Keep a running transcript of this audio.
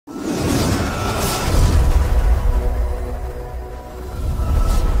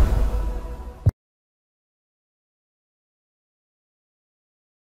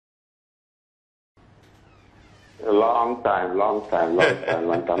A long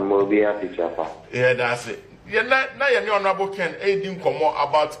time. We'll be happy to. Yeah, that's it. Yeah, now you're honorable Ken Aiding Komo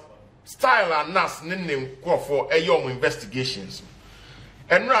about style and nas name call for a investigations.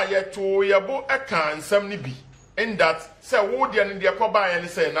 And right yet to yabo eka and some nibi. In that, say, would you and the Akoba and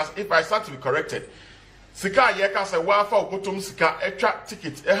say, if I start to be corrected. Sika yeka say, wafa ukotum sika, extra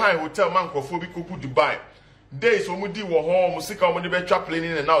ticket, a high hotel man kofobi kuku Dubai. Days omudi wo home, sika omudi be plane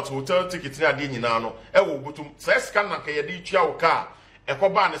in and out, hotel tickets near Dinano, ewo butum, says can ke yadi chia car.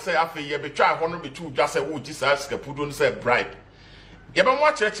 Ekoba ne say afi ye be try hono be two just say wo Jesus ke pudo say bribe. Ye be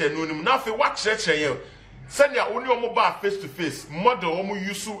watch church no nim na afi watch church ye. Send ya only omo ba face to face, model omo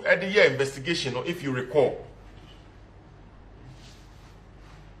yusu e the year investigation or if you recall.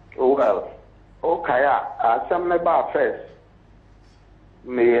 Oh well. Okay, some ba first.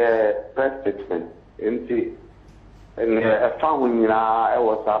 Me press statement into a found I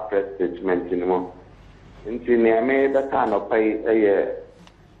was a press statement in one. Into near me the kind of pay a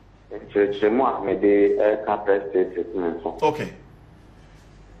church Mohammed a press statement. Okay.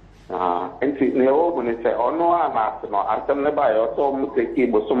 Into the old one say, oh no, I'm asking, I some by also must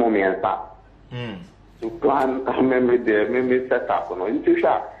keep some of me and to plan a memory set up on into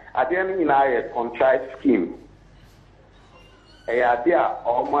shop. At the end, I contrived scheme. A idea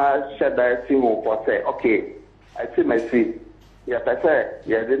almost said that I for say, okay, I see my seat. Yes, I say,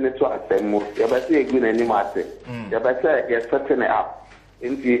 you didn't to accept move. You better say, good any matter. You better say, you're setting it up.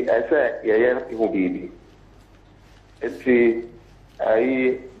 Into I say, yeah, it will be. Into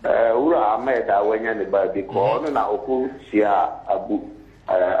Ahmed that when you're the baby call, and I'll put Abu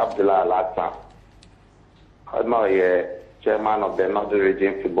Abdullah last time. I know, yeah. Chairman of the Northern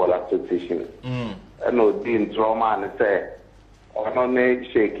Region Football Association. And no Dean Trauma and say, only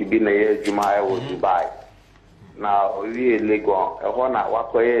Sheikh been a year Jumaya was Dubai. Now, really go, a one at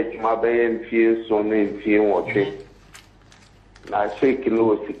Wakoye Jumabe and few soon in few watching. Now, Sheikh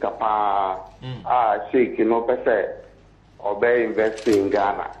no Sikapa, Sheikh no Pese, obey investing in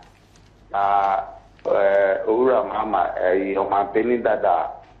Ghana. Ura Mama, your penny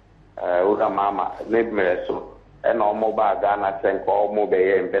dada, Ura Mama, Nebmereso. And all mobile Ghana sent all mobile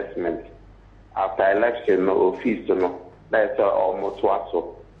investment after election or fees no that's almost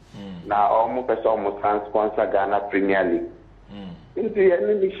so. Now almost sponsor Ghana Premier League. In the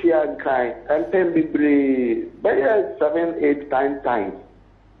enemy share kind and 10 be 7-8 times.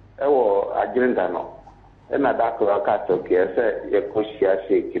 Agenda no. And at that crack okay, I said you could share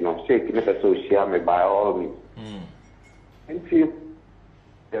Sheikh, Sheikh never so share me by all means. And see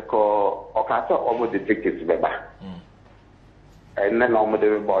they call Okasa almost the tickets beba. And then almost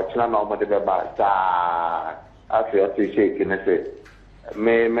the watch, not almost the beba. I feel to shake in a say,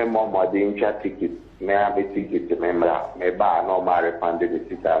 may more the incha ticket, may have a ticket to member, may buy no more refunded the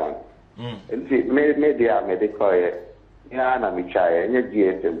city. And see, may the medical, Yana Michaya, and your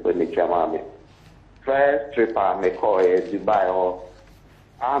GSM for the Chamame. First trip I may call it Dubai or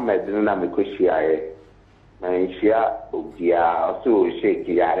Ahmed Namikushia. Shia Udia so Sheikh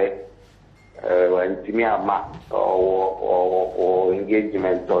Yare when Timia or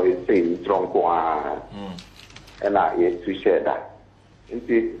engagement or saying strong and I used to share that. In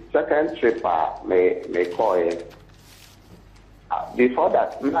the second trip may call it before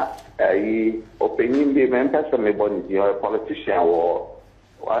that not opinion be members of me born a politician or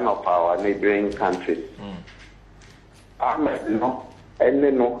one of our neighboring countries. Ahmed no and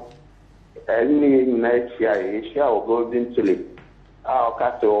no. Any next year, shall go into it. I'll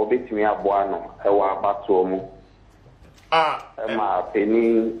cast a bit me a buano, a war batomu.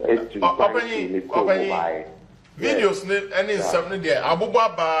 Penny, videos, and in something there.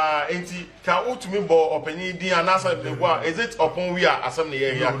 Abubaba, ain't can to me bo opinion, dear, and answer the war. Is it upon we are assembly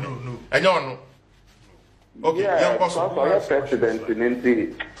here? No. And you know. Okay, young person, president in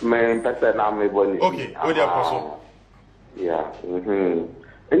the main person, I'm a bonny. Okay, with your person. Yeah,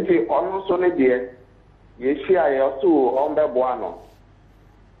 Nti ono so ne de yehia ye so on be boano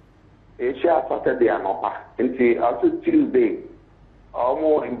yehia Saturday anopa nti also Tuesday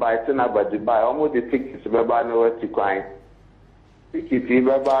omo invite na ba Dubai omo the tickets be ba no wati kwan tickets be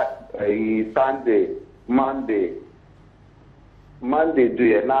ba Sunday Monday do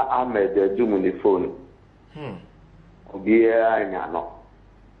ye na Ahmed do mu ni phone obi anya no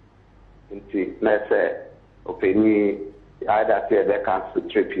nti na say openi either say they cancel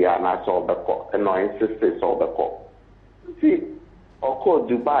trip here and I saw the call and I insisted saw the call. See, or call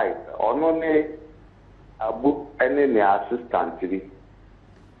Dubai or no a book any assistant to be.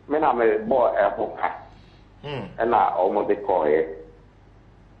 Men I'm a boy a book and I almost the call here.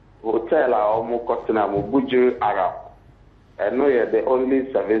 Hotel I almost costing a Mubuju Arab. And no, you're the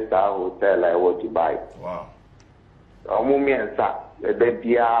only 7-star hotel I want to buy. Wow. Omumi and Sa, they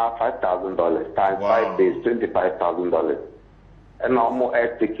be $5,000 times 5 days, $25,000. And almost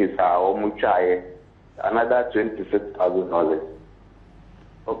air tickets are almost another $26,000.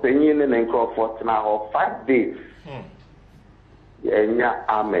 Opinion and Crawford now 5 days. Yenya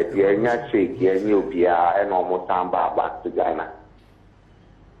Ahmed, Yenya Sheikh, Yenya Ubia, and almost back to Ghana.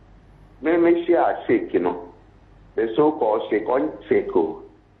 Maybe she are Sheikh, the so-called Sheikh on Sheikho.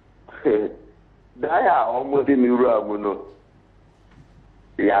 They are almost in Europe,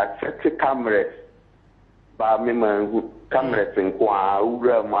 they are 30 cameras, but me cameras in Kwa,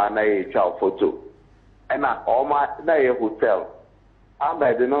 Ura, child photo. And I almost a hotel.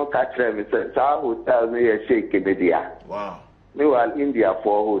 I do not catch them. It's a hotel near Sheikh Media. Wow. Meanwhile, India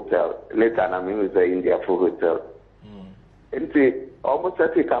for hotel. Later, I mean, it's India for hotel. And see, almost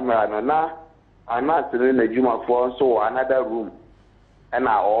 30 camera. Now, I'm not in the Juma for so another room. And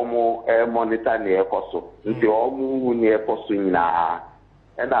I almost monitor near Koso. It's almost near Koso. And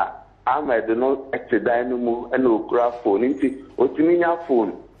I'm do not accident and no graph phone. Into what's in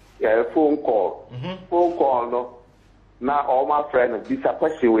phone? Yeah, phone call. Phone call, no. Now, all my friends, this a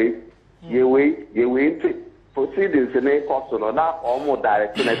question you wait. Proceedings in a cost or not almost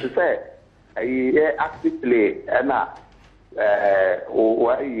direction as to say. I actively and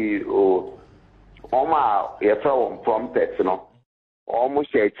Oma, your phone prompted,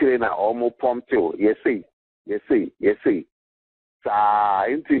 almost a chilling, almost prompted. Yes, see. So,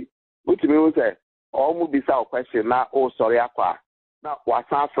 which means almost be our question now. Oh, sorry, Aqua. Now,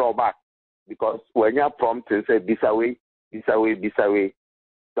 what's our throwback? Because when you're prompted, say, this away,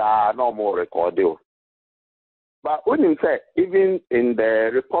 no more record. But when you say, even in the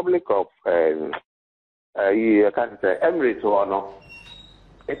Republic of you can say Emirates or no,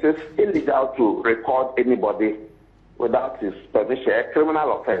 it is illegal to record anybody without his permission, a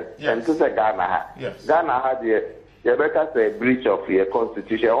criminal offense. Yes. And to say Ghana, Ghana had the better say breach of your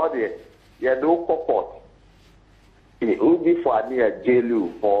constitution or the no court. It would be for a jail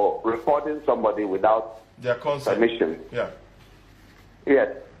for recording somebody without their consent. Permission. Yeah. Yes.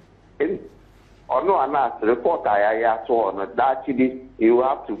 Or no, report that actually you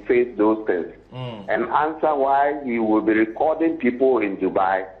have to face those things and answer why you will be recording people in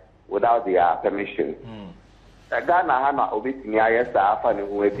Dubai without their permission. Ghana Hana Obiti Ayasa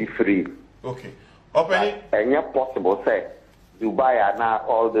will be free. Okay. And yet possible say Dubai and now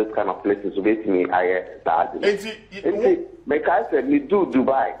all those kind of places with me Ayasa. Make I say me do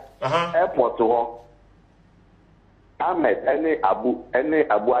Dubai airport to her. Ahmed, any Abu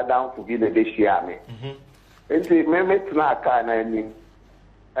Adam to be the Deshiame. And see, Mehmet Naka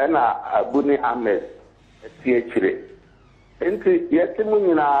and Abuni Ahmed, CHR. And see, yet,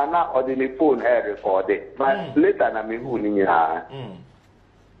 Munina, or the phone air recorded, but later, I mean, who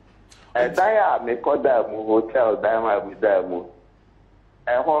and I may call them hotel, them with them.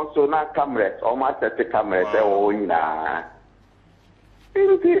 And also, not cameras, almost at the cameras, I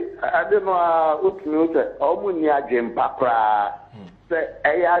don't know what you say. Omunia Jim Papra. Say,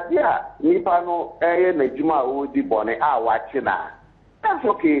 Ayah, Nipano, Ayan, Juma, Woody Bonnet, watching. That's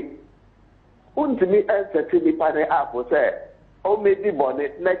okay. Wouldn't me answer to Nipane Apple say, oh, maybe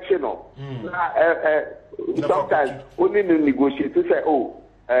Bonnet, national. Sometimes only negotiate to say, oh,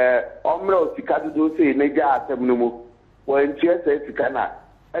 Omro, Sikadu say, Naja, Semnumu, when she says, Sikana.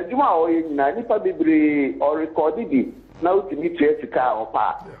 And Juma, or Nipa Bibri, or recorded. Now to meet Jessica or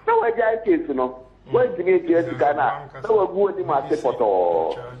Pa. No, I just case, When to meet Jessica now, so a good in my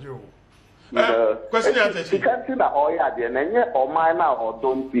photo. Question answer. You can't see that all ya, and yet, or mine now, or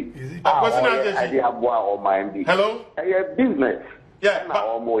don't see. Question answer. Or mine. Hello? I have business. Yeah,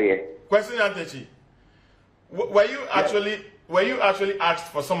 or more. Question answer. Were you actually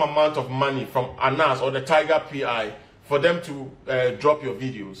asked for some amount of money from Anas or the Tiger PI for them to drop your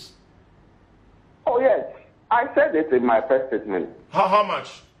videos? Oh, yes. I said it in my first statement. How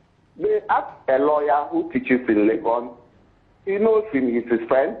much? They asked a lawyer who teaches in Legon. He knows him, he's his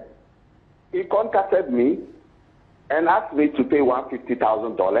friend. He contacted me and asked me to pay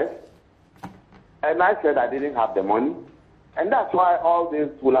 $150,000. And I said I didn't have the money. And that's why all this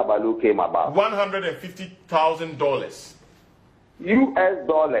Hulabalu came about. $150,000. US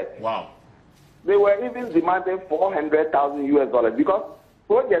dollars. Wow. They were even demanding $400,000 US dollars because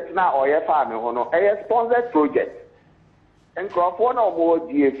project now or a sponsored project. And Crawford or more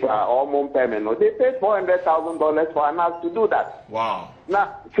GFA or more payment, they paid $400,000 for us to do that. Wow.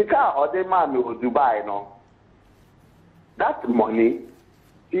 Now, Chica or the man who Dubai, that money,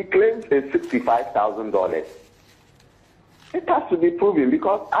 he claims is $65,000. It has to be proven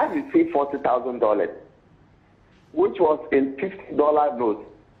because I received $40,000, which was in $50 notes.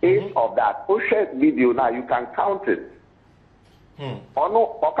 Each of that. Push video now, you can count it.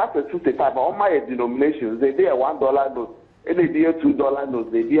 Ono okase 65 on my denominations, they do a $1 note, they do a $2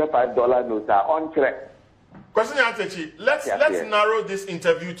 note, they do a $5 note are on track. Kwesi Nyantakyi, let's narrow this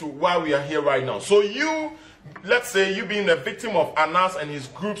interview to why we are here right now. So you, let's say you being a victim of Anas and his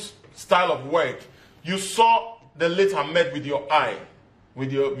group's style of work, you saw the late Ahmed with your eye,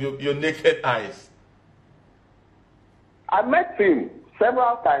 with your naked eyes. I met him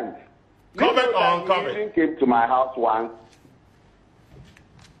several times. Comment or uncovered? He came to my house once.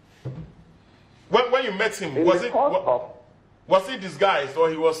 When you met him, was he disguised or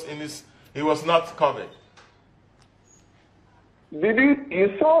he was not covered? Did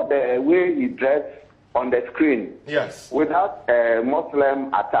you saw the way he dressed on the screen? Yes. Without a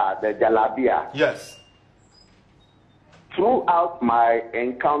Muslim attire, the jalabia. Yes. Throughout my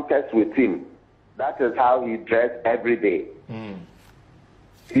encounters with him, that is how he dressed every day.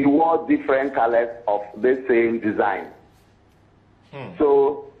 He wore different colors of the same design.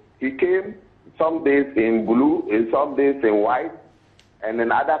 So he came some days in blue, in some days in white, and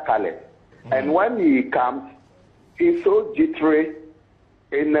in other colors. And when he comes, he's so jittery.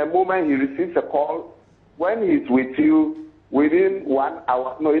 In the moment he receives a call, when he's with you, within 1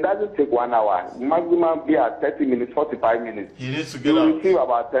 hour, no, it doesn't take 1 hour. Maximum be at 30 minutes, 45 minutes. He needs to get out. You receive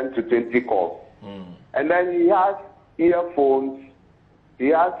about 10 to 20 calls. And then he has earphones. He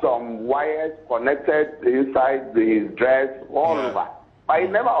has some wires connected inside his dress, all over. But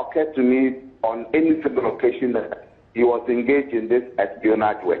it never occurred to me on any single occasion that he was engaged in this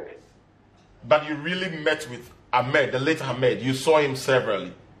espionage work. But you really met with Ahmed, the late Ahmed. You saw him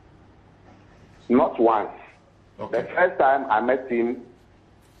severally. Not once. Okay. The first time I met him,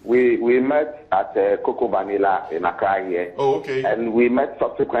 we met at Coco Vanilla in Accra here. Oh, okay. And we met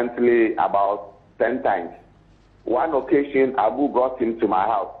subsequently about 10 times. One occasion, Abu brought him to my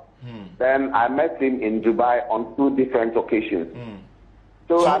house. Then I met him in Dubai on 2 different occasions.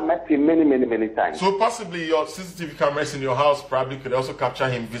 So I met him many times. So possibly your CCTV cameras in your house probably could also capture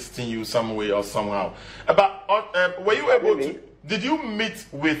him visiting you some way or somehow. But were you able to? Did you meet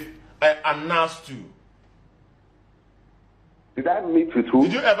with Anas too? Did I meet with who?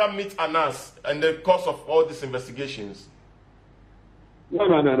 Did you ever meet Anas in the course of all these investigations? No.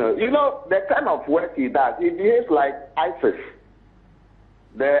 You know, the kind of work he does, he behaves like ISIS.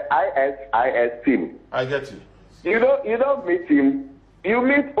 The ISIS team. I get you. You don't meet him. You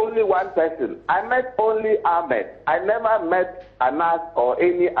meet only one person. I met only Ahmed. I never met Anas or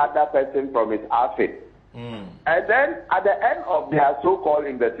any other person from his outfit. And then at the end of their so-called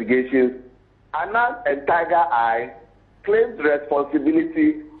investigations, Anas and Tiger Eye claimed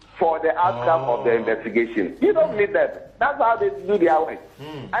responsibility for the outcome of the investigation. You don't meet them. That's how they do their work.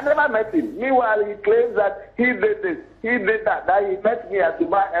 I never met him. Meanwhile, he claims that he did this, he did that he met me at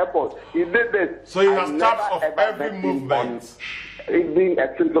Dubai airport, he did this. So he has taps of every movement. It being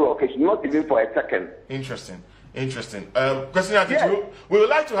a single occasion, not even for a second. Interesting. Kwesi Nyantakyi, we would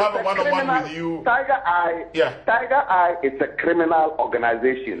like to have a one-on-one with you. Tiger Eye is a criminal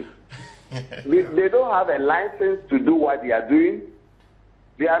organization. They don't have a license to do what they are doing.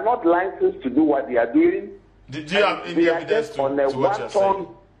 They are not licensed to do what they are doing. Did you have any evidence to what you're saying?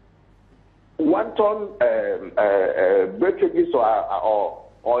 1 ton breakages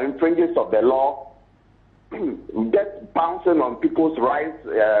or infringes of the law, just bouncing on people's rights,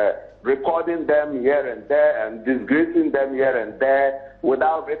 recording them here and there and disgracing them here and there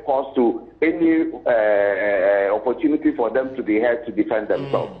without recourse to any opportunity for them to be heard to defend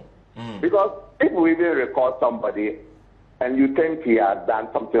themselves. Because if we even record somebody and you think he has done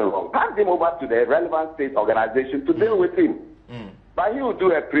something wrong, hand him over to the relevant state organization to deal with him. But he will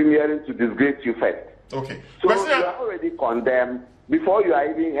do a premiering to disgrace you first. Okay. So you are already condemned before you are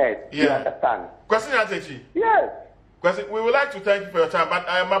even heard. You understand? Kwesi Nyantakyi. Yes. Kwesi, we would like to thank you for your time, but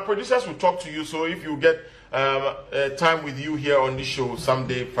my producers will talk to you, so if you get time with you here on this show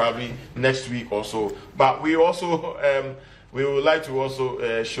someday, probably next week or so. But we also... we would like to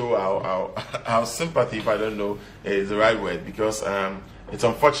also show our sympathy, if I don't know is the right word, because it's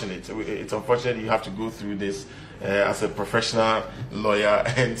unfortunate. It's unfortunate you have to go through this as a professional lawyer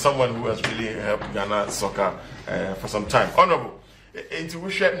and someone who has really helped Ghana soccer for some time. Honorable,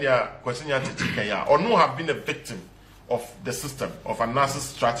 intuition, Kwesi Nyantakyi, or no have been a victim of the system, of a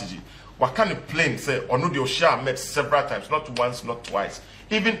narcissist strategy. What kind of claim say, or no, the Osha met several times, not once, not twice,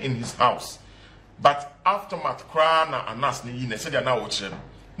 even in his house. But aftermath, Krana and Nas Niyine said they're now watching,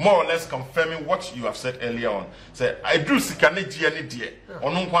 more or less confirming what you have said earlier on. Say, I do see can any dear,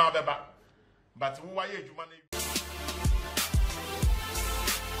 or no, but who are you?